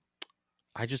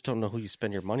I just don't know who you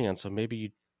spend your money on. So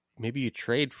maybe you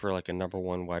trade for like a number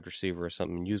 1 wide receiver or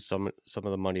something and use some of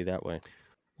the money that way.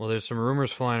 Well, there's some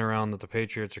rumors flying around that the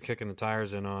Patriots are kicking the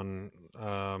tires in on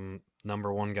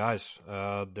number 1 guys.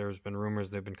 There's been rumors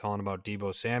they've been calling about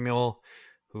Deebo Samuel,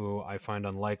 who I find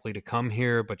unlikely to come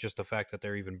here, but just the fact that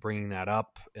they're even bringing that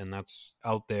up and that's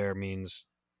out there means,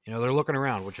 they're looking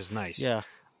around, which is nice. Yeah.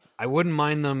 I wouldn't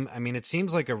mind them. I mean, it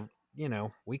seems like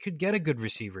we could get a good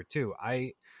receiver too.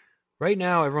 Right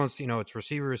now, everyone's, it's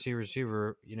receiver.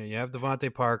 You have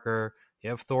Devontae Parker, you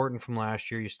have Thornton from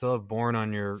last year, you still have Bourne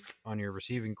on your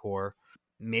receiving core.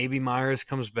 Maybe Myers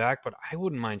comes back, but I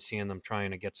wouldn't mind seeing them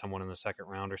trying to get someone in the second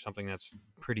round or something that's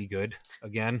pretty good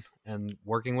again and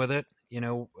working with it.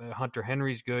 Hunter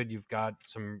Henry's good. You've got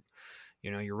some,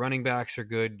 your running backs are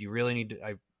good. You really need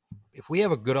to. If we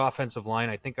have a good offensive line,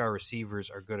 I think our receivers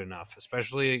are good enough.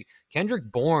 Especially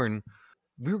Kendrick Bourne.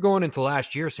 We were going into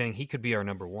last year saying he could be our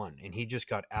number one, and he just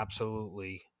got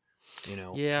absolutely,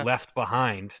 left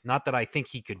behind. Not that I think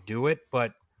he could do it,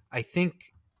 but I think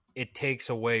it takes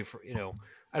away from,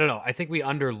 I don't know. I think we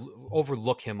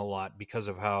overlook him a lot because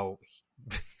of how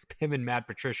him and Matt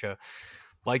Patricia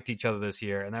liked each other this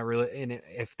year. And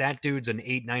if that dude's an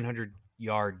 900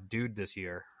 yard dude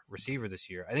receiver this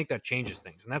year, I think that changes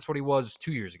things. And that's what he was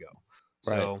 2 years ago.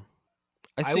 So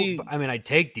right. I'd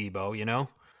take Debo,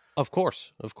 Of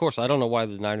course. I don't know why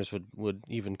the Niners would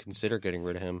even consider getting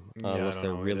rid of him unless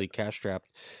they're really cash strapped.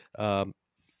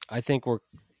 I think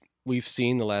we've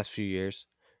seen the last few years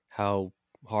how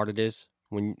hard it is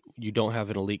when you don't have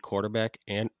an elite quarterback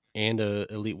and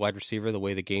a elite wide receiver. The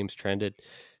way the game's trended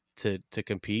to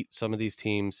compete, some of these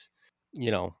teams,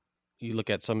 you look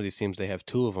at some of these teams, they have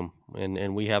two of them,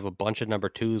 and we have a bunch of number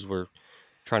twos. We're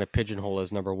trying to pigeonhole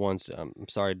as number ones. I'm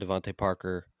sorry, Devontae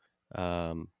Parker,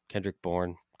 Kendrick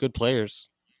Bourne. Good players,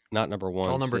 not number ones.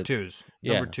 All number twos.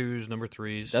 Yeah. Number twos, number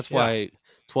threes. That's why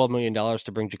 $12 million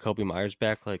to bring Jacoby Myers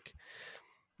back,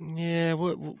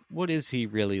 what is he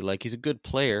really? Like, he's a good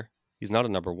player. He's not a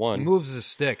number one. He moves the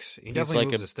sticks. He definitely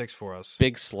moves the sticks for us.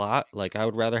 Big slot. Like, I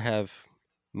would rather have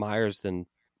Myers than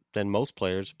most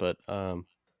players, but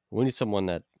we need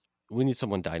someone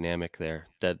dynamic there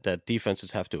that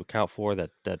defenses have to account for,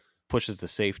 that pushes the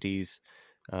safeties.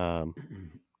 Yeah.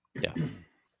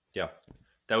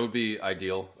 That would be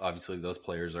ideal. Obviously, those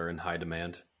players are in high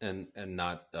demand and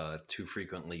not too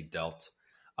frequently dealt.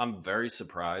 I'm very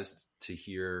surprised to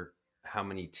hear how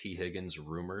many T. Higgins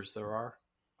rumors there are.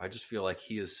 I just feel like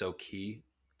he is so key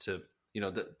to,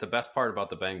 the best part about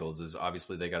the Bengals is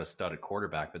obviously they got a stud at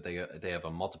quarterback, but they have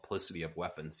a multiplicity of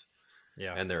weapons.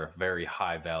 Yeah. And they're very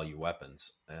high value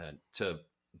weapons. And to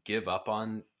give up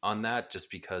on that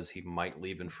just because he might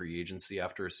leave in free agency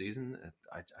after a season,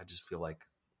 I just feel like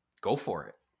go for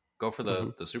it. Go for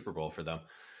the Super Bowl for them.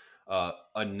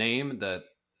 A name that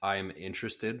I'm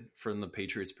interested from the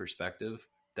Patriots' perspective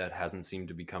that hasn't seemed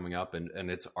to be coming up, and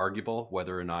it's arguable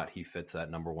whether or not he fits that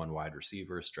number one wide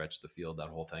receiver, stretch the field, that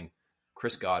whole thing.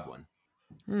 Chris Godwin,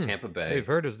 Tampa Bay. They've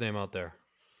heard his name out there.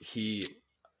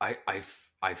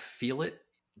 I feel it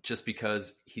just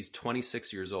because he's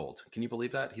 26 years old. Can you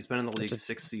believe that? He's been in the league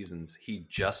 6 seasons. He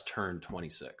just turned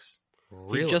 26.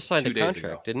 Really? He just signed a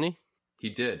contract, didn't he? He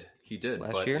did,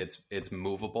 Last but year? it's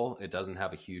movable. It doesn't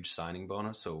have a huge signing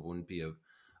bonus, so it wouldn't be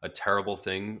a terrible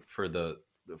thing for the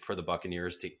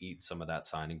Buccaneers to eat some of that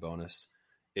signing bonus.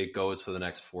 It goes for the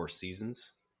next 4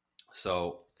 seasons.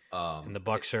 So and the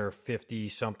Bucs are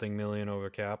 50-something million over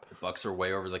cap. The Bucs are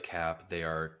way over the cap. They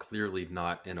are clearly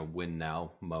not in a win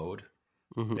now mode.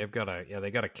 Mm-hmm. They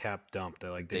got a cap dump.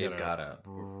 They've got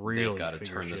to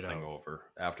turn this thing over.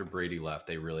 After Brady left,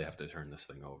 they really have to turn this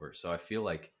thing over. So I feel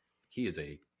like he is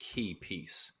a key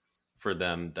piece for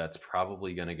them that's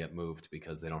probably going to get moved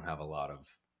because they don't have a lot of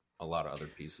other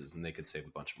pieces, and they could save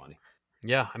a bunch of money.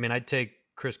 Yeah, I mean, I'd take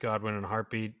Chris Godwin in a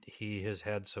heartbeat. He has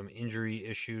had some injury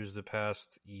issues the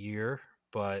past year,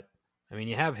 but I mean,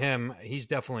 you have him. He's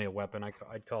definitely a weapon.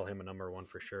 I'd call him a number one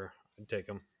for sure. I'd take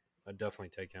him. I'd definitely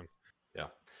take him. Yeah,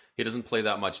 he doesn't play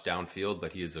that much downfield,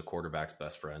 but he is a quarterback's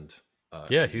best friend.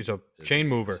 He's a chain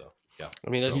mover. So, yeah, I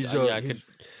mean,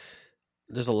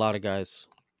 there's a lot of guys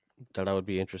that I would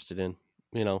be interested in.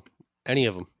 Any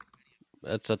of them.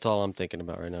 That's all I'm thinking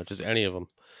about right now. Just any of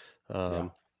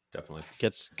them. Definitely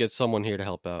get someone here to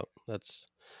help out.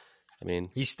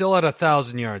 He's still at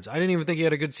 1,000 yards. I didn't even think he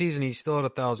had a good season. He's still at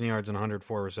 1,000 yards and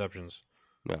 104 receptions.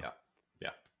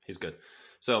 Yeah, he's good.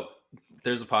 So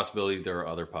there's a possibility. There are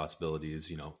other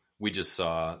possibilities. We just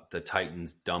saw the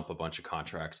Titans dump a bunch of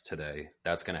contracts today.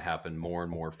 That's going to happen more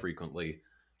and more frequently.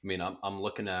 I mean, I'm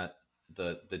looking at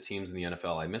the teams in the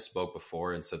NFL. I misspoke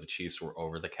before and said the Chiefs were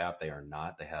over the cap. They are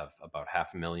not. They have about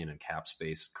 $500,000 in cap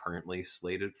space currently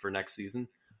slated for next season.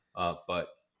 But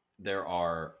there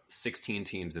are 16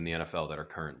 teams in the NFL that are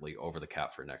currently over the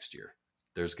cap for next year.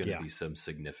 There's going to be some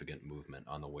significant movement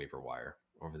on the waiver wire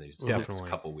over these next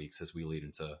couple weeks as we lead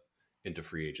into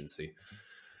free agency.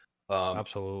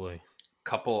 Absolutely.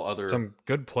 Some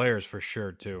good players for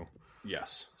sure too.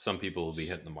 Yes. Some people will be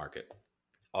hitting the market.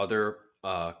 Other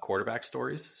quarterback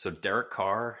stories. So Derek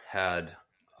Carr had,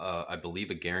 I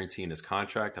believe, a guarantee in his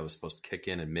contract that was supposed to kick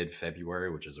in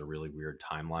mid-February, which is a really weird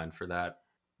timeline for that.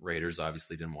 Raiders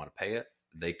obviously didn't want to pay it.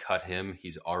 They cut him.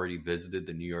 He's already visited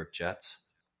the New York Jets.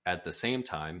 At the same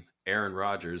time, Aaron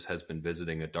Rodgers has been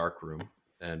visiting a dark room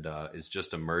and is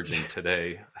just emerging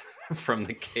today from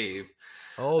the cave.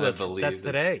 Oh, that's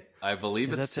today. I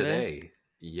believe Is it's that today? today.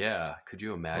 Yeah. Could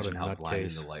you imagine how blinding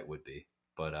nutcase. the light would be?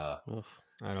 But Oof.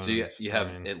 I don't so know. you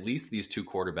have at least these two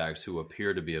quarterbacks who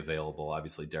appear to be available.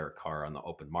 Obviously, Derek Carr on the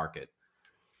open market.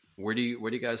 Where do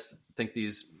you guys think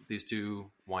these two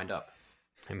wind up?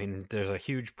 I mean, there's a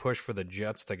huge push for the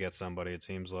Jets to get somebody, it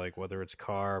seems like, whether it's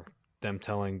Carr, them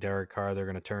telling Derek Carr they're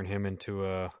going to turn him into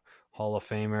a Hall of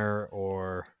Famer,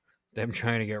 or them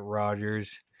trying to get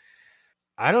Rodgers.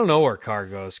 I don't know where Carr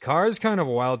goes. Carr is kind of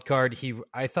a wild card.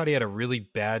 I thought he had a really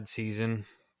bad season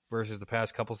versus the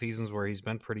past couple seasons where he's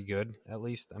been pretty good, at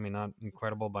least. I mean, not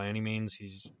incredible by any means.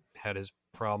 He's had his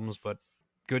problems, but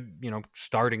good,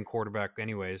 starting quarterback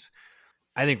anyways.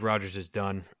 I think Rodgers is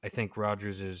done. I think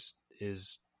Rodgers is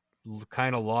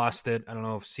kind of lost it. I don't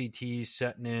know if CT's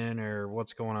setting in or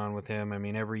what's going on with him. I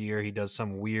mean, every year he does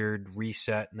some weird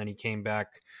reset, and then he came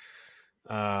back,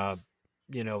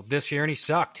 this year, and he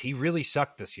sucked. He really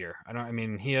sucked this year.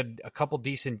 He had a couple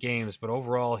decent games, but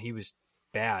overall he was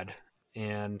bad,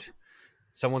 and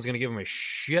someone's going to give him a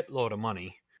shitload of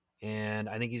money, and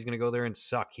I think he's going to go there and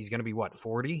suck. He's going to be,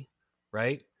 40,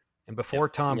 right? And before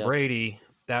Tom Brady,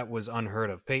 that was unheard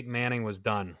of. Peyton Manning was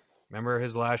done. Remember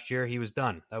his last year? He was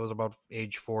done. That was about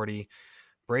age 40.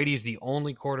 Brady's the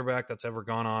only quarterback that's ever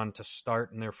gone on to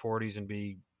start in their 40s and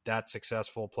be that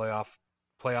successful,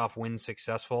 playoff win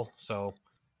successful. So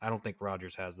I don't think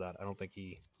Rodgers has that. I don't think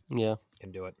he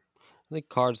can do it. I think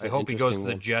Carr's. I hope he goes to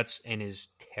the Jets and is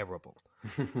terrible.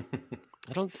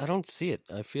 I don't see it.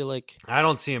 I feel like I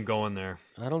don't see him going there.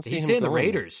 I don't see He's him saying going the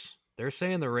Raiders. They're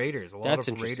saying the Raiders. A lot That's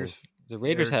of interesting. Raiders. The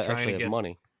Raiders they're actually trying to have get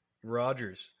money.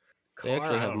 Rodgers. They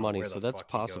actually I have don't know money, where so the that's fuck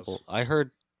he possible. goes. I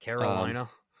heard Carolina.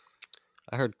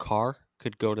 I heard Carr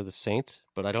could go to the Saints,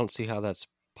 but I don't see how that's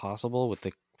possible with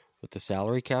the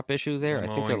salary cap issue there. I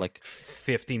think they're like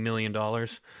 $50 million.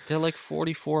 they're like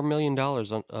 $44 million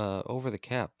on over the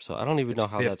cap. So I don't even know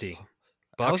how 50. that's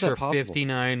Bucks that are possible?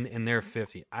 59 and they're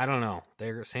 50. I don't know.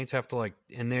 The Saints have to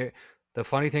the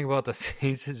funny thing about the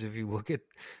Saints is if you look at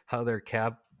how their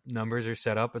cap numbers are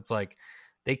set up, it's like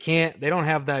they don't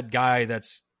have that guy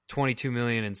that's 22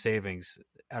 million in savings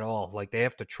at all. Like they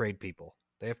have to trade people.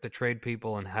 They have to trade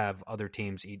people and have other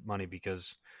teams eat money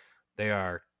because they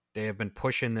have been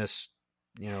pushing this,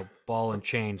 ball and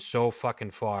chain so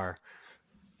fucking far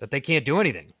that they can't do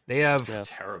anything. They have It's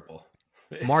terrible.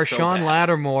 It's Marshawn so bad.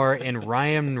 Lattimore and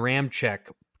Ryan Ramczyk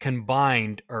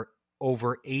combined are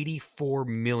over 84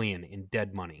 million in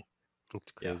dead money.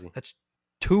 it's crazy. That's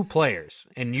two players,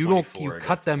 and you cut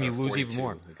against- them, you or lose even 42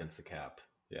 more. against the cap.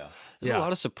 Yeah. There's a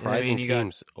lot of surprising you got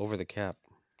teams over the cap.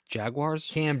 Jaguars.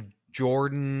 Cam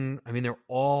Jordan. They're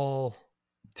all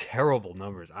terrible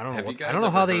numbers. I don't Have know. you guys I don't know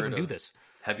ever how they heard even do of- this.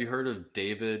 Have you heard of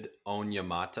David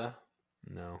Onyemata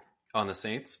No. on the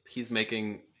Saints? He's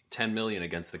making $10 million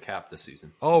against the cap this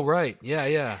season. Oh right,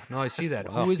 yeah. No, I see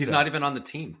that. Wow. Who is He's that? not even on the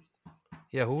team.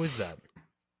 Yeah, who is that?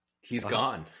 He's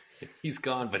gone. He's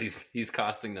gone, but he's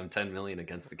costing them $10 million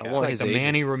against the cap. want Like his the agent.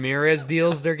 Manny Ramirez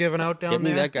deals they're giving out down Get me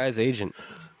there. that guy's agent.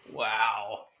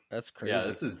 Wow. That's crazy. Yeah,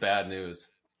 this is bad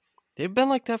news. They've been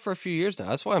like that for a few years now.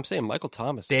 That's why I'm saying Michael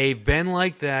Thomas. They've been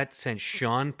like that since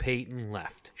Sean Payton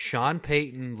left. Sean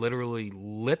Payton literally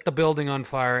lit the building on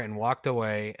fire and walked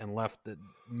away and left the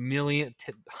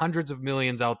hundreds of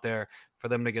millions out there for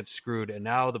them to get screwed. And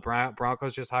now the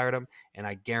Broncos just hired him, and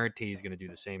I guarantee he's going to do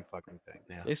the same fucking thing.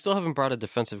 Yeah. They still haven't brought a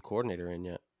defensive coordinator in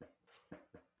yet.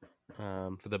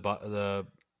 For the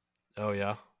oh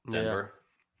yeah, Denver. Yeah.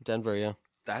 Denver, yeah.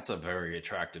 That's a very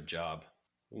attractive job.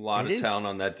 A lot It of is. talent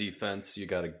on that defense. You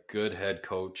got a good head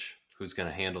coach who's going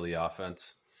to handle the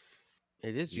offense.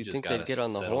 It is. You You just think got they'd to get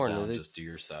on the settle horn? down, They- just do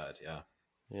your side. Yeah.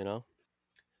 You know?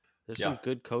 There's Yeah. some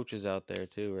good coaches out there,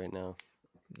 too, right now.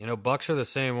 Bucks are the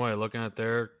same way. Looking at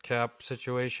their cap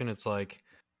situation, it's like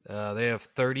they have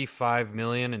 $35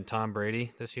 million in Tom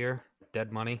Brady this year,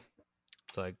 dead money.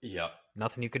 It's like Yep.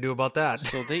 nothing you could do about that.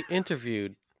 So they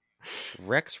interviewed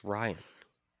Rex Ryan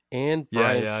and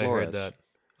Brian I Flores. heard that.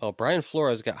 Oh, Brian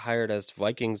Flores got hired as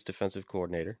Vikings defensive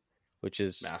coordinator, which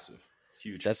is Massive.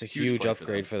 Huge. that's a huge play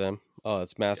upgrade for them. Oh,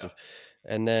 it's massive.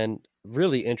 And then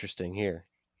really interesting here,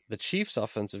 the Chiefs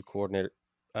offensive coordinator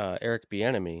Eric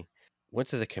Bieniemy went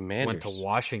to the Commanders. Went to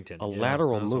Washington. A Yeah,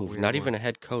 lateral that was a move, weird not one. even a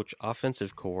head coach,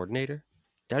 offensive coordinator.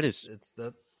 That is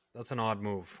That's an odd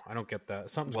move. I don't get that.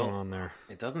 Something's Well, going on there.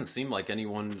 It doesn't seem like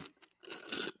anyone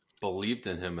believed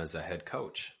in him as a head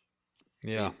coach.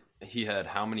 Yeah. He had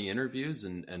how many interviews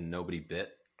and nobody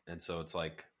bit. And so it's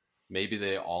like maybe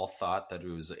they all thought that it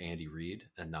was Andy Reid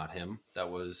and not him that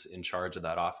was in charge of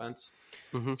that offense.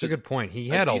 Mhm. It's a good point. He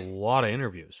had a lot of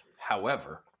interviews.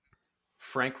 However,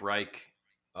 Frank Reich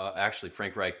Actually,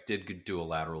 Frank Reich did do a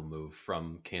lateral move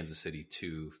from Kansas City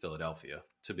to Philadelphia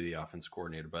to be the offensive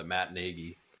coordinator, but Matt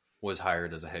Nagy was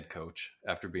hired as a head coach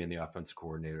after being the offensive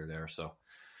coordinator there. So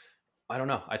I don't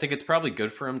know. I think it's probably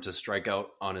good for him to strike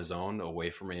out on his own away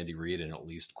from Andy Reid and at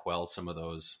least quell some of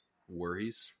those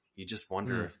worries. You just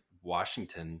wonder if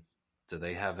Washington, do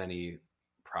they have any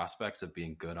prospects of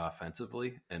being good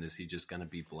offensively? And is he just going to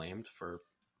be blamed for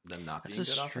them not being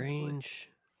good offensively?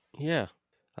 Yeah.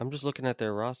 I'm just looking at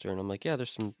their roster and I'm like, yeah,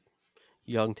 there's some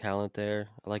young talent there.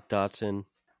 I like Dotson.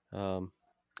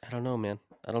 I don't know, man.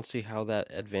 I don't see how that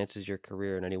advances your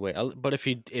career in any way. But if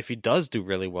he does do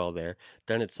really well there,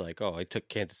 then it's like, oh, I took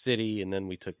Kansas City and then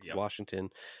we took Washington.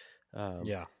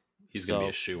 Yeah. He's going to be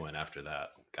a shoo-in after that.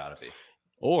 Gotta be.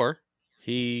 Or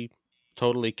he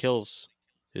totally kills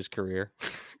his career,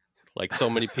 like so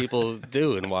many people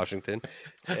do in Washington.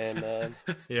 And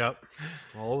Yep.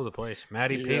 All over the place.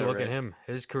 Matty P, look at him.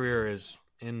 His career is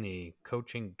in the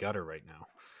coaching gutter right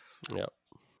now. Yep.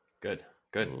 Good.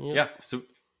 Yep. Yeah. So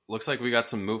looks like we got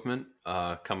some movement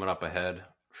coming up ahead.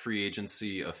 Free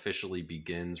agency officially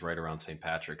begins right around St.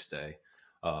 Patrick's Day.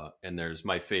 And there's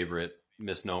my favorite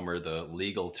misnomer, the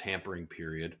legal tampering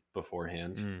period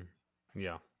beforehand.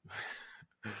 Yeah.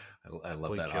 I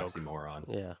love that joke. oxymoron.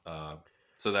 Yeah.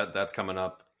 So that's coming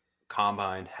up.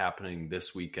 Combine happening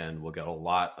this weekend. We'll get a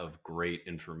lot of great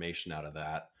information out of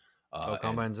that.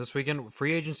 Combine's this weekend.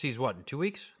 Free agency's what, in 2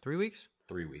 weeks? 3 weeks?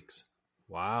 3 weeks.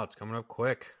 Wow, it's coming up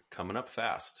quick. Coming up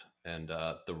fast. And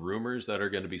the rumors that are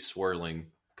going to be swirling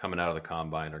coming out of the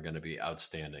Combine are going to be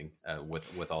outstanding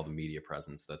with all the media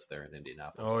presence that's there in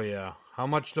Indianapolis. Oh, yeah. How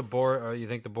much you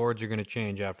think the boards are going to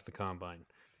change after the Combine?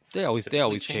 They always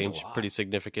change change pretty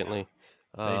significantly.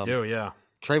 They do, yeah.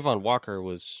 Trayvon Walker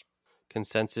was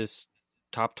consensus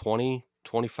top 20,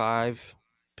 25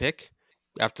 pick.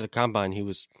 After the Combine, he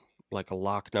was like a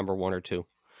lock number 1 or 2.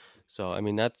 So, I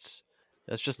mean, that's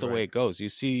just the way it goes. You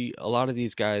see a lot of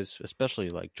these guys, especially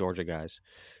like Georgia guys,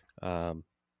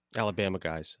 Alabama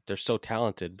guys, they're so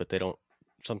talented, but they don't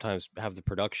sometimes have the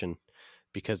production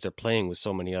because they're playing with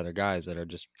so many other guys that are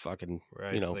just fucking,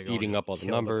 So eating up all the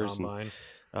numbers.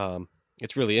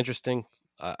 It's really interesting.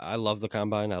 I love the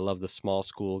Combine. I love the small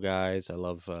school guys. I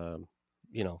love,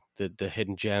 the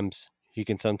hidden gems you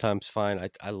can sometimes find.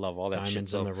 I love all that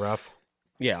Diamonds shit. in the rough.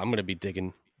 Yeah, I'm going to be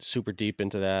digging super deep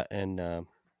into that. And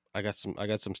I got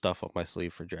some stuff up my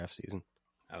sleeve for draft season.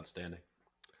 Outstanding.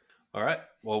 All right.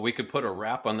 Well, we could put a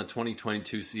wrap on the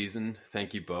 2022 season.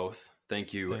 Thank you both.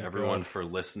 Thank you, everyone, for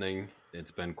listening.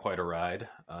 It's been quite a ride,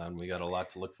 and we got a lot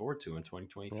to look forward to in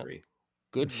 2023. Yep.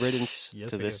 Good riddance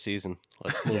to this season.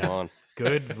 Let's move on.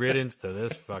 Good riddance to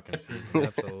this fucking season.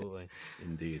 Absolutely.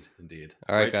 Indeed.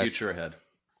 All right, Bright guys. future ahead.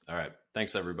 All right.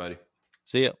 Thanks, everybody.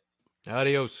 See ya.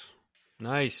 Adios.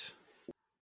 Nice.